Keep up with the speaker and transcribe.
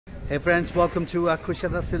Hey friends, welcome to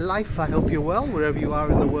Kusadasi Life. I hope you're well wherever you are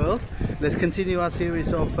in the world. Let's continue our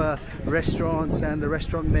series of restaurants and the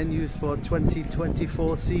restaurant menus for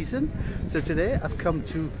 2024 season. So today I've come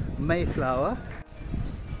to Mayflower.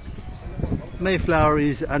 Mayflower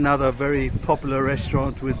is another very popular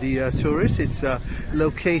restaurant with the tourists. It's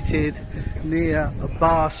located near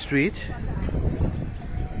Bar Street.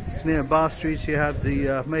 Near Bar Street you have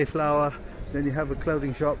the Mayflower, then you have a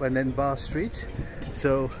clothing shop, and then Bar Street.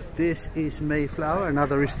 So this is Mayflower,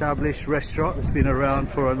 another established restaurant that's been around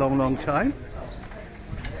for a long time.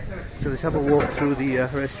 So let's have a walk through the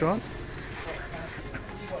restaurant.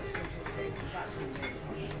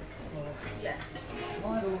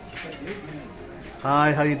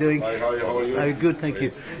 Hi, how are you doing? Hi, how are you? How are you? Good, thank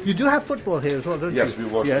you. You do have football here as well, don't you? Yes, we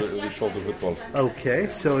watch the show of football. Okay,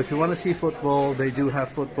 so if you want to see football, they do have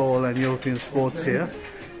football and European sports here.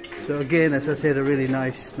 So again, as I said, a really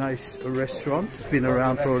nice restaurant. It's been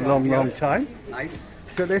around for a long time.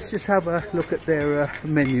 So let's just have a look at their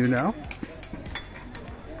menu now.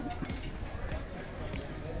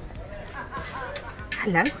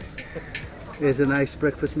 Hello. There's a nice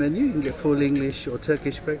breakfast menu. You can get full English or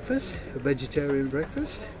Turkish breakfast, a vegetarian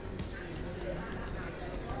breakfast.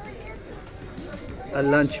 A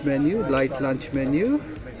lunch menu, light lunch menu.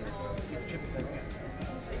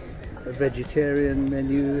 A vegetarian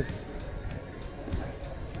menu.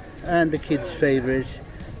 And the kids' favorites,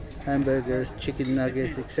 hamburgers, chicken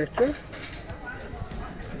nuggets, etc.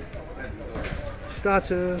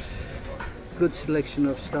 Starters, good selection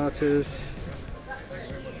of starters.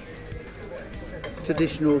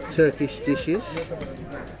 Traditional Turkish dishes.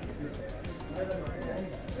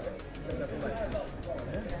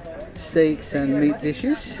 Steaks and meat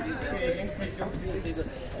dishes.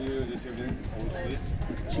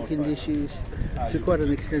 Chicken dishes. So quite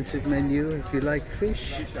an extensive menu. If you like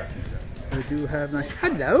fish, they do have nice.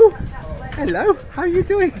 Hello, hello. How are you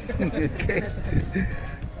doing? Okay.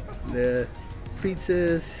 The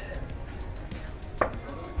pizzas,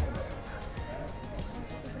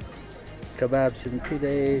 kebabs and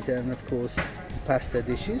pides, and of course pasta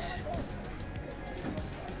dishes.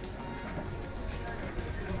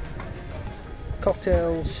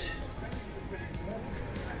 Cocktails.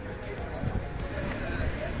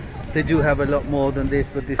 They do have a lot more than this,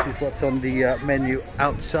 but this is what's on the menu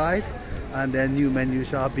outside, and their new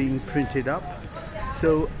menus are being printed up.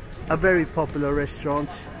 So a very popular restaurant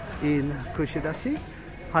in Kusadasi,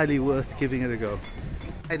 highly worth giving it a go.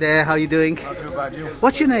 Hi there, how are you doing? Not too bad, you.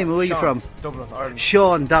 What's your name? Where are you from? Dublin, Ireland.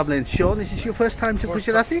 Sean, Dublin. Sean, is this your first time to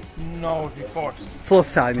Kusadasi? No, it'll be fourth.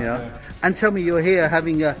 Fourth time, yeah. And tell me, you're here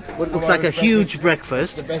having a what looks like a huge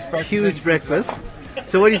breakfast. The best breakfast. Huge breakfast.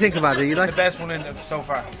 So what do you think about it? You like the best one in so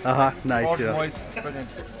far. Nice. Portion Yeah. wise,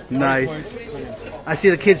 brilliant. Nice. Price wise, brilliant. I see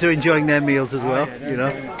the kids are enjoying their meals as well. Yeah, You know.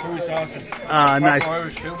 Curry sauce and Nice.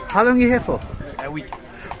 Irish too. How long are you here for? A week.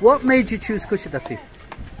 What made you choose Kusadasi?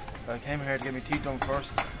 I came here to get my teeth done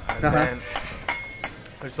first, and then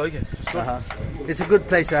I just like it. It's just good. It's a good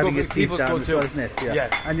place to have your teeth People's done good as too. well, isn't it? Yeah.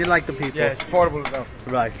 And you like the people. Yeah, it's affordable as well.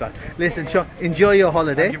 Right. Listen, Sean, enjoy your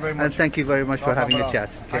holiday. Thank you very much. And thank you very much for having a chat.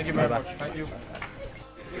 Thank you very bye-bye. much. Thank you.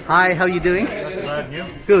 Hi, how are you doing? Bad news.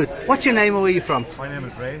 Good. What's your name and where are you from? My name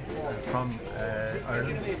is Ray. I'm from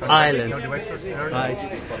Ireland. Ireland. County Wexford, Ireland.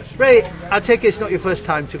 Right. Ray, I take it it's not your first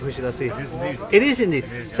time to Kusadasi. It is indeed. It is indeed.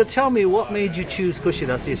 It is, So yes. tell me, what made you choose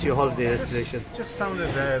Kusadasi as your holiday destination? Just found it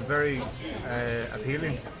very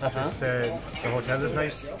appealing. Just, the hotel is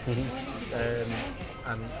nice.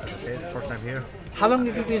 And as I say, the first time here. How long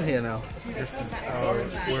have you been here now? This is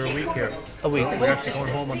we're a week here. A week. We're actually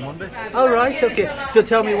going home on Monday. All right, okay. So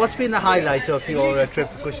tell me, what's been the highlight of your trip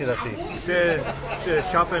to Kusadasi? The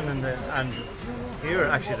shopping and here,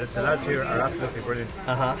 actually, the lads here are absolutely brilliant.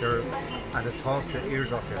 They're, and they talk the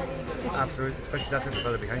ears off you. Absolutely, especially that little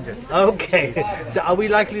fella behind you. Okay. So are we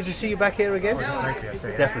likely to see you back here again? Definitely, I'd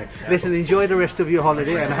say, yeah. Definitely. Listen, enjoy the rest of your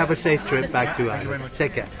holiday and have a safe trip back to Ireland.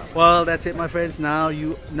 Take care. Well, that's it, my friends. Now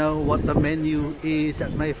you know what the menu is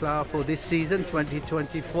at Mayflower for this season,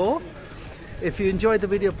 2024. If you enjoyed the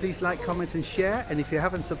video, please like, comment and share. And if you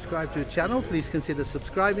haven't subscribed to the channel, please consider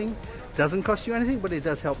subscribing. Doesn't cost you anything, but it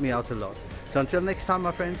does help me out a lot. So until next time,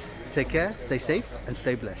 my friends, take care, stay safe and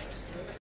stay blessed.